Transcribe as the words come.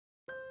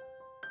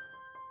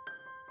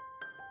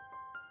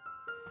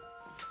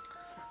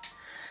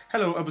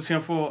Hello,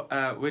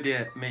 Abusianfo. With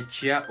the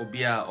Mechia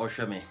Obia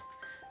Oshame.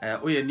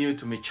 We are new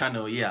to my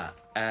channel here.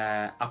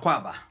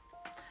 Akwaba.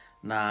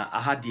 Na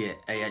ahadie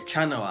a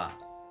channel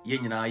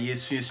yenina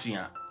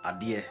yesuesuya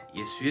adie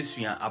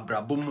yesuesuya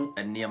abrabomu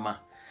enema.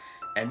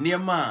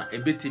 Enema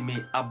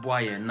ebetimi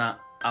aboaye na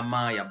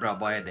ama ya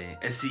braboaye den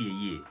esi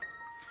ye.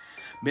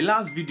 My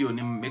last video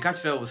ni me ka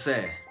kire wo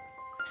say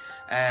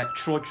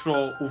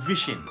tro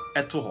vision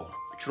eto ho.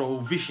 Tro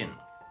vision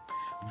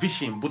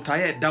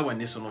butaye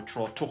dawane so no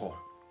tro to ho.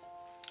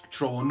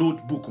 Tro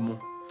notebook mu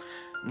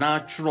na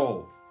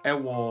tro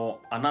ewo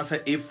anasa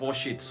A4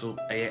 sheet so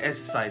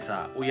exercise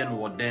oye no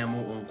wodem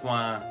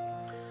nkwa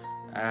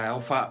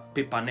ofa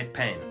paper ne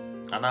pen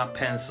ana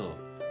pencil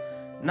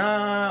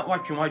na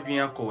watwen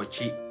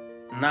akowachi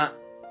na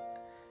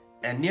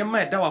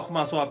enema eda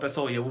wakoma so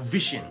apesa oye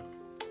vision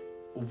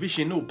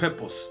no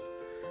purpose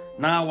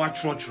na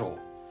watro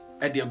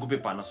e de agu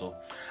paper no so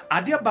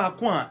ade ba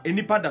ko a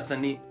enipa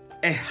dasani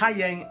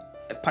hayen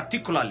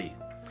particularly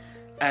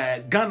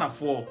Ghana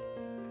for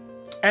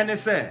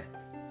NSA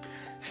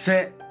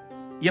se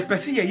ye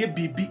pesi ye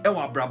bibi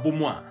ewa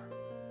brabomu a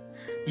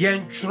ye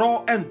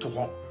ntro ento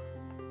ho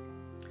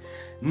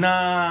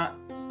na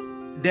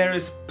there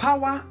is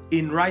power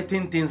in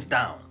writing things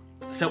down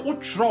se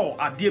utro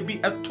ade bi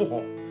eto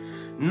ho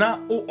na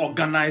o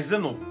organize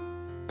no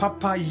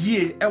papa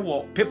ye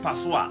ewo paper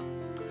so a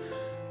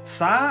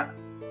sa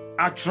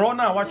atro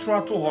na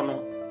watro to ho no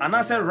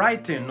anase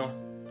writing no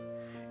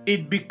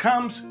it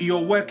becomes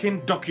your working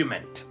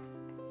document.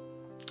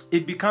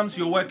 It becomes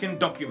your working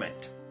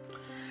document.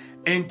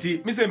 And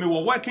me say me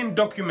working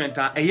document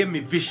me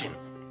vision.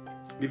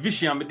 Me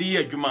vision me di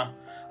adwuma.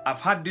 I've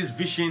had this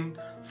vision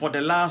for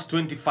the last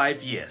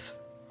 25 years.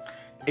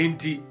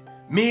 And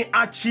me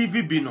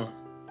achieve bi no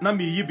na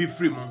me yi bi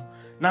free mo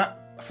na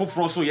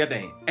foforo so ye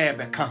den e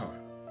be ka ho.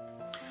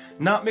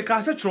 Na me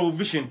ka se tro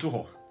vision to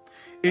ho.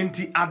 And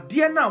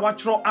ade na wa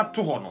tro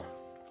ato ho no.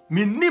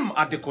 Me nim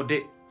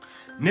adekode.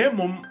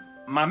 Nemum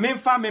ma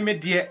memfa me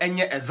de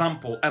enye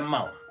example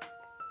emma.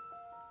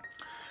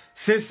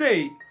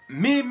 Say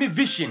me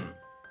vision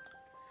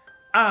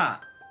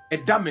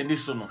edameni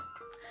so no.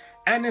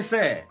 Ene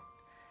say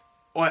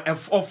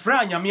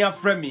ofra nyame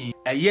afra mi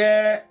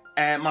eye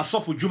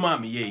masofo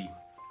djuma me ye.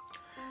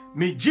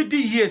 Me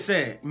gidi ye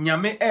say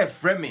nyame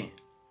efra me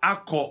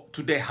akọ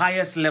to the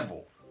highest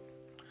level.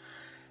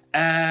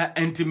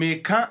 And me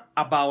can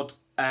about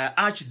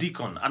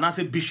archdeacon and as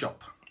a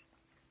bishop.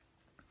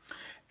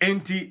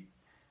 Enti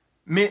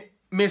me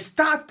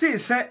starte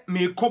say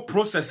me co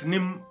process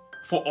nim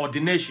for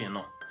ordination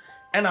no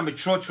and I'm a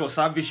church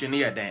salvation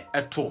here then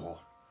eto ho.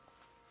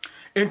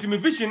 Enti me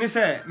vision is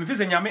say me fise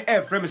nyame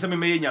e frame say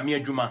me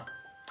nyame adwuma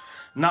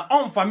na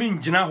onfa me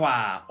ngina ho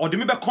a ode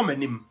me be come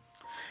anim.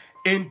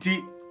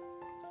 Enti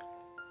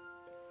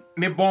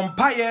me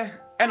bompaye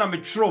and I'm a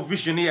true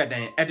vision here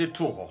then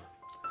edito ho.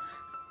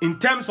 In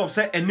terms of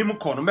say anim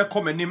ko no me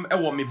come anim e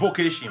wo me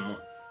vocation mo.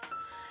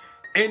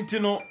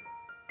 Enti no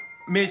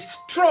me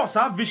trust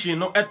our vision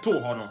no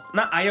eto ho no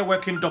na aye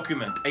working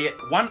document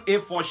one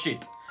A4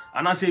 sheet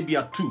and I say be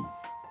a 2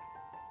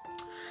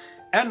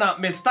 and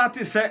me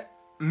started say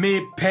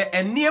me pe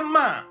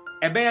enema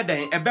ebe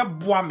den ebe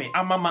boa me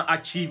amama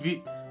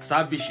achieve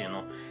sa vision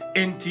no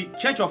enti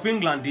Church of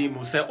England di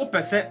mo say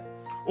opese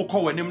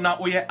ukọ wanim na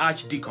oye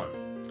archdeacon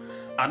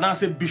and I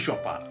say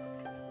bishop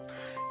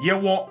ye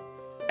wo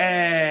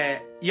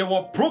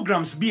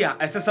programs bia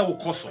esese wo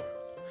koso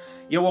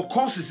ye wo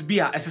courses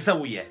bia esese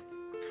wo ye.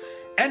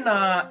 And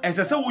as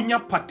I say, we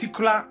have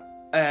particular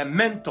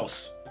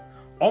mentors.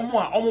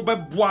 Omo be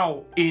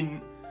boa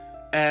in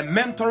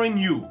mentoring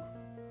you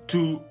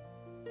to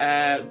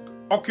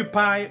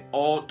occupy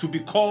or to be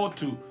called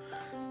to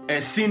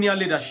a senior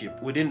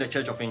leadership within the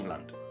Church of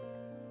England.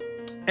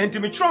 And to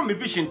me try my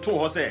vision to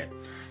her say,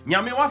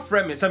 nyame wa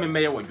frame me say me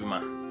meye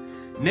wadwuma.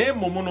 Ne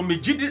momo no me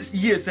gidi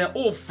ye say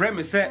oh frame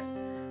me say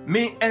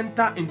me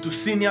enter into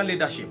senior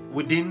leadership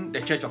within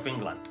the Church of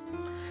England.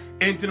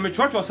 Enti me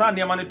church was an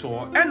near to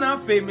and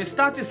afe me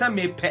started say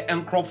me pe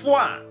enkrofo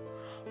a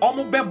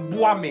omo be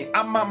boa me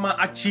ama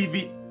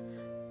achieve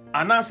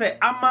and I say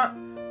ama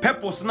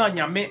purpose na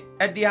nyame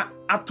e dia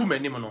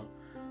atomanim no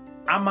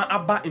ama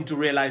aba into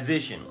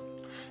realization.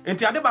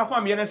 Enti ade ba ko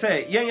am ye ne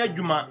say yen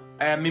adwuma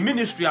me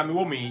ministry am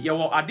wo me ye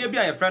wo ade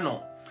bia ye frɛ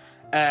no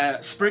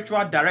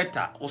spiritual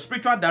director or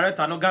spiritual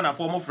director no Ghana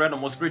for mo frɛ no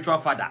mo spiritual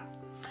father.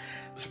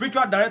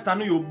 Spiritual director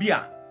no yo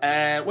bia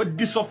what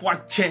this of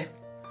what che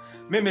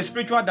me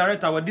spiritual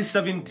director was this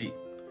 70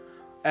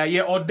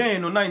 ye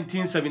ordained in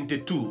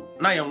 1972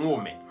 na ye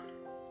nwo me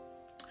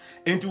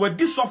enti we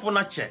this of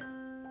na che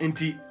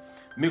enti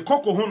me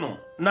koko ho no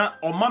na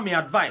o ma me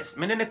advice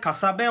me ne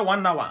kasa be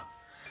 1 hour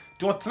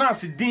to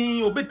trans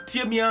din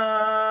obetie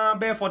mia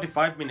be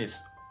 45 minutes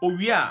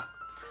owia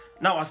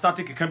now I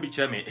started to be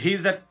chere me. He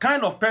is the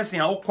kind of person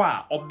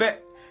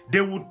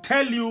they will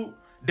tell you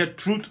the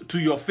truth to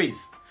your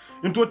face.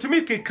 Into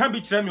Timike can be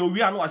chere me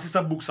we are no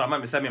assisa books ama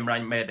me say me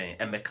mran meden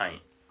e me kan.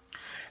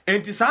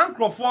 Enti san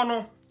krofo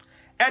no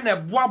e na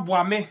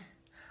boaboa me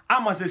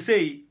ama se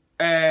sei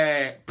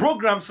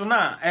programs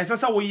na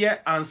esesa wo ye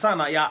ansa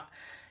na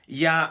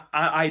ya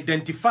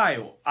identify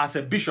as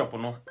a bishop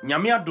no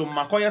nyame adom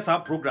makoye sa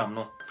program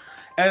no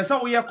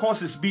esesa wo ye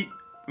courses bi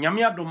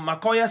nyame adom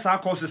makoye sa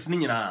courses ni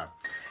nyina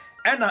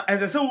ena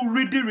esesa wo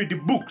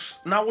read books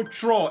na wo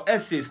throw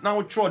essays na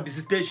wo throw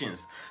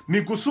dissertations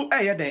migusu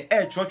eye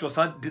den church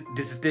sa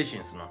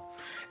dissertations no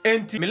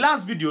enti me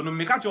last video no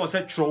me ka cho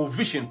say throw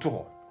vision to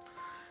ho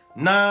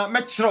na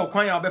me throw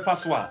kwan ya obefa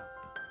so a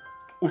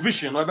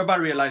vision or beba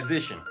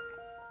realization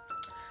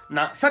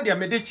na sadia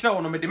me de kire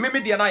wo no me de me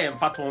de na ye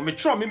mfato me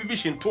kire me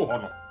vision to ho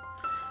no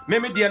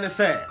me de ne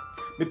say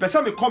me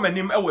pesa me come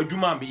anim e wo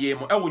adwuma me ye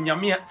mo e wo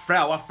nyame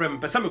fra wa fra me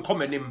pesa me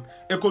come anim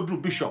e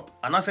kodru bishop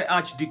and say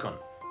archdeacon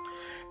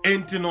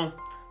enti no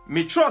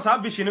me trust a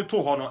vision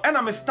to ho no e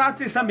na me start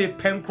say me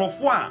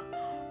penkrofo a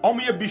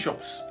omo ye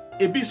bishops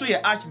e bi so ye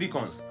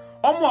archdeacons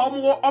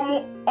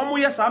omo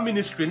ye sa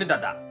ministry ne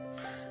dada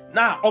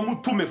na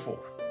omo to me for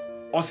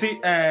o si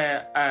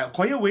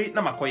koye we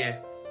na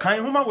makoye kan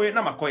homa we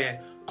na makoye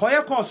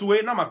koye course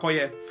we na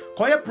makoye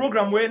koye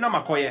program we na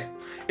makoye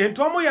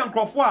ento omo ye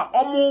nkrofo a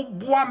omo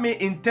boa me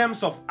in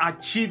terms of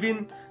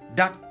achieving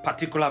that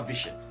particular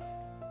vision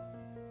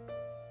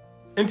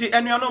enti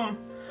enuanom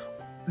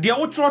de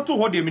wo tro to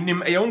ho de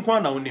minim ye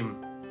nko na onim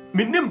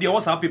minim de wo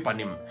sa paper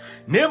nim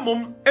na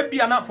emom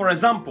ebia na for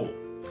example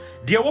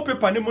de wo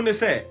paper nim ne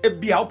say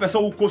ebia wo pese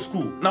wo ko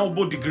school na wo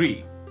bo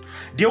degree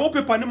de wo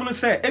paper nim no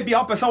say ebia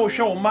wo pese wo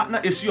hwe wo ma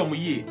na esi omo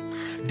yie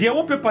de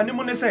wo paper nim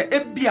no say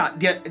ebia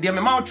de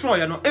me ma wo tro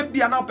ye no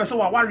ebia na wo pese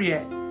wa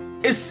ware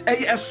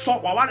so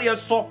wa ware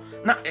so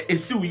na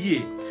esi wo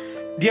yie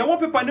de wo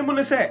paper nim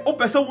no say wo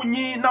pese wo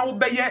nyi na wo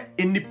beye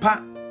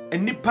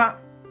enipa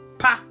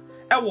pa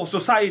e wo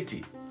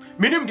society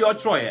minim de o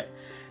tro ye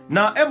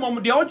na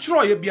emom de o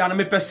tro ye bia na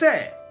me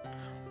pese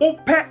wo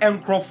pe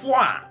enkrofo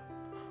a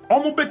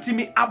omo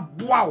betimi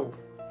aboa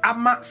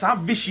ama sa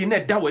vision na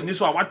da wani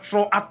so a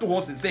watro ato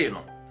ho sesei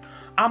no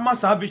ama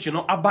sa vision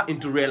no aba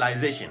into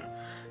realization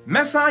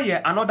mesa ye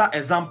another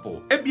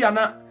example ebia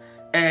na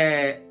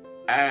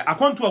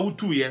akwanto a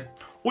wutu ye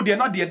wo de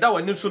na de da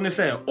wani so ne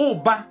say o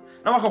ba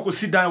na wakako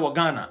sidan wo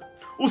Ghana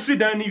o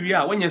sidan ni wi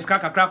a wanya ska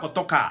kakra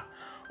kotoka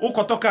o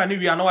kotoka ni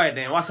wi a na wa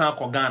den wasan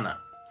akọ Ghana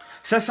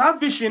se sa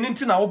vision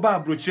nti na wo ba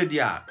abrochire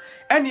dia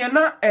ene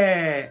na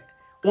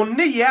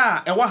onne ye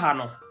a ewa ha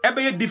no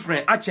ebe ye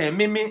different achen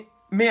me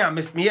a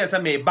me yes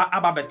me ba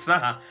aba betena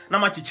ha na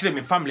ma chichire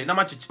me family na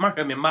ma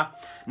hwe me ma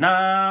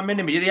na me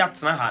ne me yere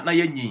atena ha na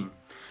yanyin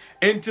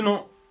enti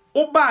no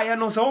oba ya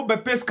no se oba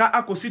peska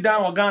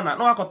akosidan wo Ghana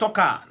na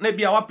akotoka na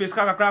bia wa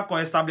peska kakra ko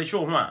establish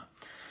ho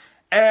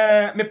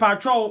a me pa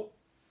twa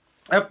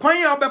kwan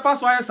ya obefa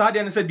so ya sa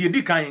de ne se de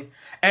di kan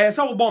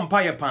se wo bom pa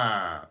ye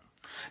pa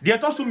de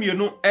to so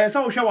mienu se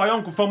wo hwe wa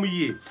yonko fam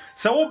yie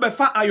se wo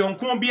befa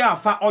ayonko bia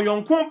afa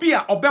oyonko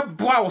bia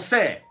obeboa wo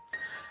se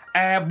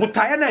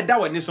butaye na da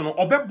wani so no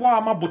obeboa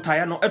ama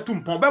butaye no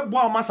etumpon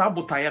obeboa ama sa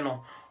butaye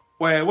no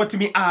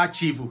watimi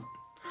achieve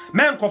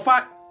men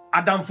kofa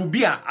adamfo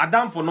bia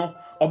adamfo no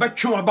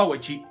obetwe aba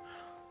wachi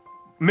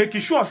make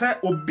sure say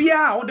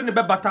obia wo de ne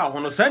bebata ho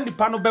no sa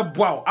nipa no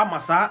beboa ama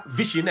sa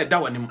vision na da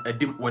wani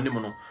edim wani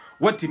no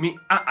watimi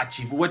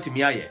achieve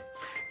watimi aye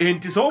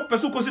enti so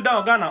peso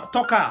consider Ghana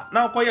toka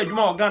na koye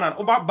adwuma Ghana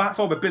obaba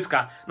so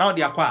obepeska na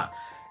odi akwa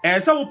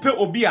sa wo pe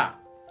obia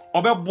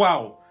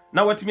obeboa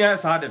na watimi aye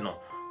sa de no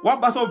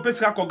waba so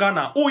peska ko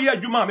Ghana o ye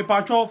adwuma me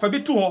pa twa fa bi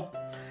to ho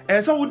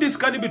so wo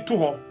diska ni bi to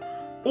ho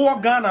o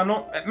Ghana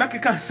no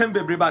mekeka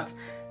sembebre but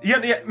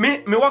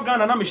me wa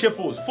Ghana na me she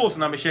force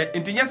na me she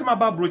enti nyese ma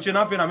ba broche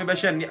na afi na me be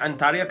she ni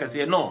antare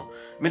kase no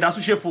me da so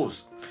she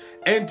force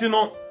enti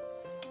no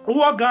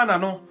o Ghana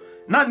no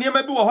na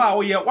niema bi wo ho a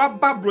wo ye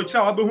waba broche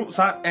a wabehu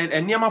sa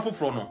niema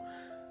foforo no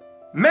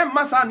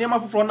memma sa niema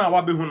foforo na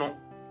wabehu no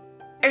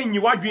enyi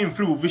wadwen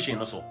free vision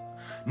no so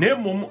na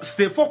emom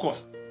stay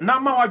focused na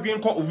ma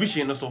wadwen ko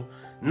vision no so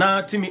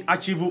na timi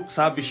achieve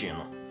sa vision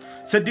no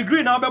se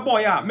degree na obebo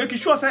ya make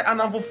sure say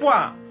anamfofo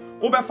a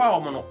obefa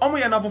omo no omo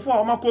ye nafofo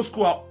a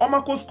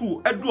omako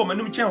school edu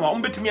omanim chen wa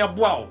ombetimi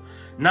aboa o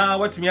na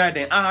watimi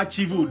aden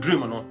achieve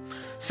dream no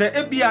se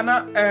ebia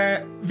na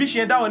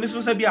vision da woni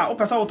so se bia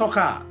opesa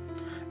wotoka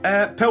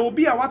pe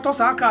obi a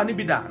watosa aka ne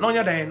bida na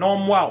onye den na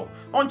omwa o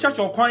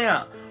onchacho kwan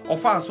a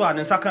ofa so a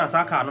ne saka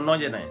saka no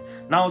onye den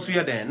na oso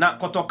ye den na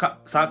kotoka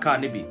saka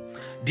ne bi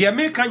de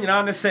me kan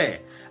nyina ne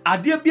se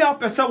ade bia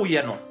opesa wo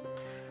ye no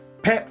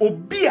pe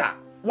obi a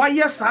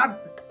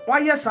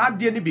wayɛ saa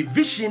de ne bi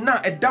vision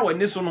na ɛda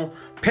wani so no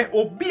pe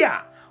obi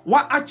a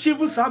wa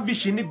achieve sa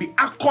vision ne bi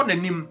akɔ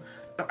nanim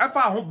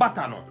ɛfa ho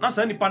bata no na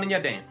sa nipa no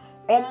nyɛ den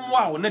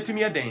ɔmmoa wo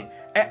natimi yɛ den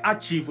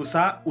achieve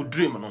sa o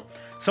dream no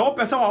sɛ wo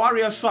pɛsɛ wa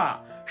ware so a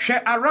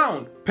hwɛ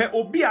around pe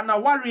obi a na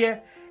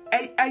ware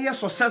ɛyɛ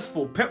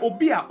successful pe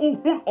obi a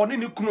ohun ɔne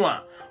ne kunu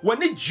a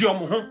wani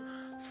giom ho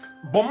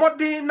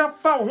bomɔden na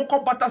fa wo ho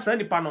kɔ bata sa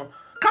nipa no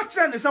ka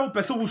kyerɛ ne sɛ wo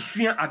pɛsɛ wo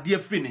sua ade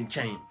afiri ne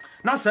nkyɛn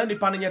na sa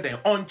nipa no nyɛ den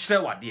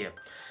ɔnkyerɛ wade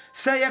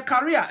sɛ yɛ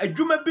career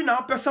adwuma bi na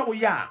wo pɛsɛ wo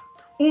yɛ a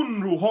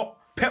unru ho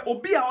pe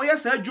obi a oyɛ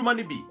saa adwuma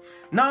no bi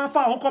na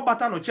fa ho kɔ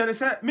bata no kyere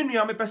sɛ me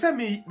nua me pɛ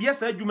me yɛ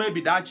saa adwuma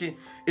bi daache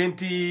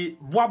enti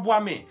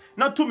boaboa me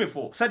na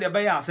tumifo sɛ de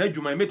bɛyɛ a saa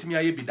adwuma metimi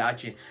ayɛ bi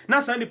daache na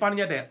saa nipa no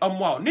yɛ de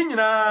amoa ne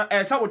nyinaa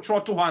sɛ wo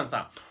kyerɛ to ho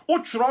ansa wo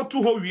kyerɛ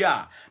to ho wi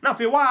a na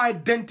fe wa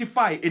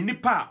identify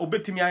enipa a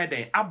obetimi ayɛ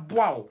den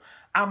aboa wo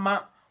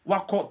ama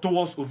wakɔ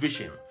towards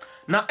ovation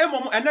na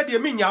emom ene de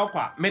me nya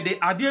akwa me de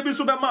ade bi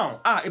so bɛma wo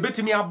a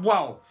ebetimi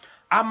aboa wo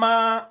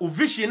ama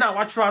ovation na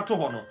wa kyerɛ to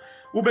ho no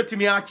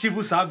ubetimi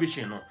achieve sa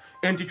vision no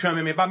enti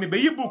twame me ba me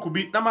beyi book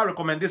bi na ma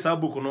recommend sa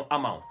book no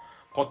ama wo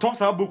koto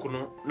sa book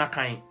no na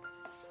kan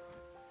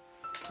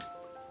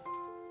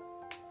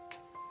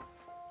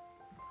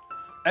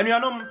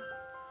enuanom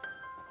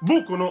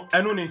book no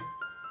enu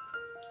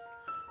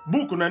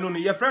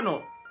ni ye friend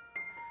no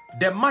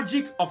The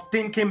Magic of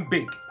Thinking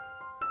Big.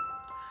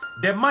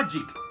 The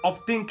Magic of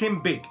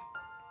Thinking Big.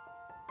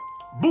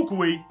 Book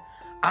we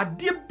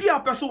ade bia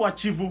peso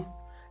achieve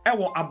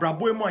ewo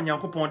abrabo emu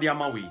anyankopon de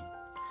ama we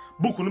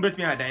book no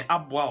betimi adan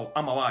aboa o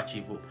ama wa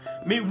achieve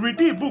me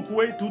read book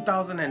we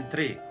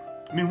 2003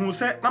 me hu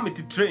se na me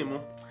titre mu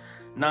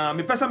na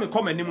me pesa me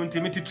come anim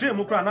nti me titre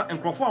mu kra na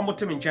enkrofo a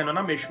mote me nchen no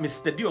na me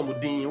study o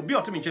mudin obi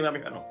ote me nchen me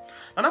hwe no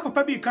na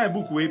papa bi kan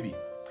book we bi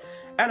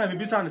ena me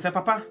bisa ne se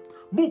papa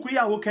book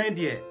ya wo kan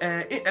de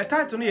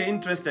title no ye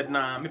interested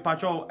na me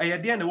pacho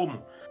de na wo mu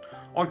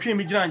otwe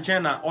me gina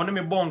nchen na one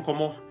me bon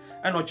komo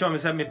ena o me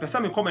se me pesa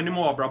me come anim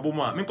o brabo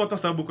mu a me nkoto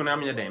sa book na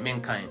am ye den me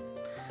nkan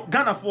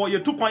Ghana for ye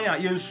tu kwan ya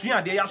ye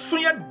nsua de ya so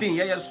ye den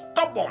ye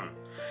stubborn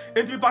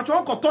enti me pacho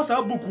nkoto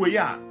sa book we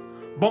ya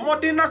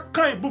bomode na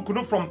kan book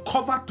no from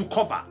cover to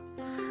cover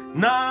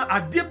na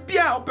ade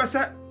bia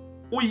opese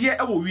woye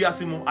ewo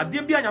wiase mu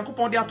ade bia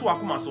nyankopon de ato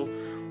akoma so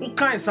wo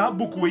kan sa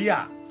book we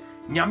ya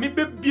nyame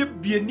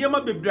bebie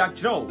niema bebre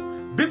akireo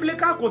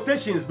biblical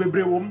quotations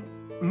bebre wom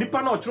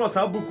nipa na okiro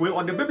sa book we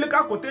or the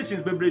biblical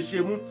quotations bebre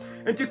hyemu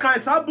enti kan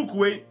sa book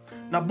we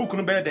na book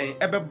no be den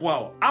ebeboa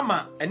o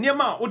ama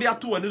niema wo de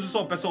ato ane so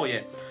opese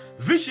oye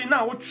vision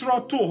na wo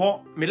kiro to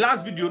ho me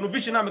last video no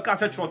vision na me ka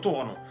se kiro to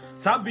ho no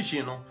sa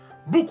vision no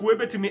book we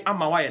betimi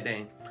ama wa ye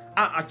den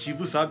a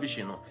achieve sa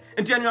vision no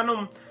enti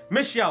anuanom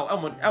me share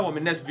e wo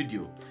me next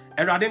video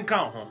erade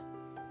nkan ho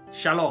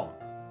shalom.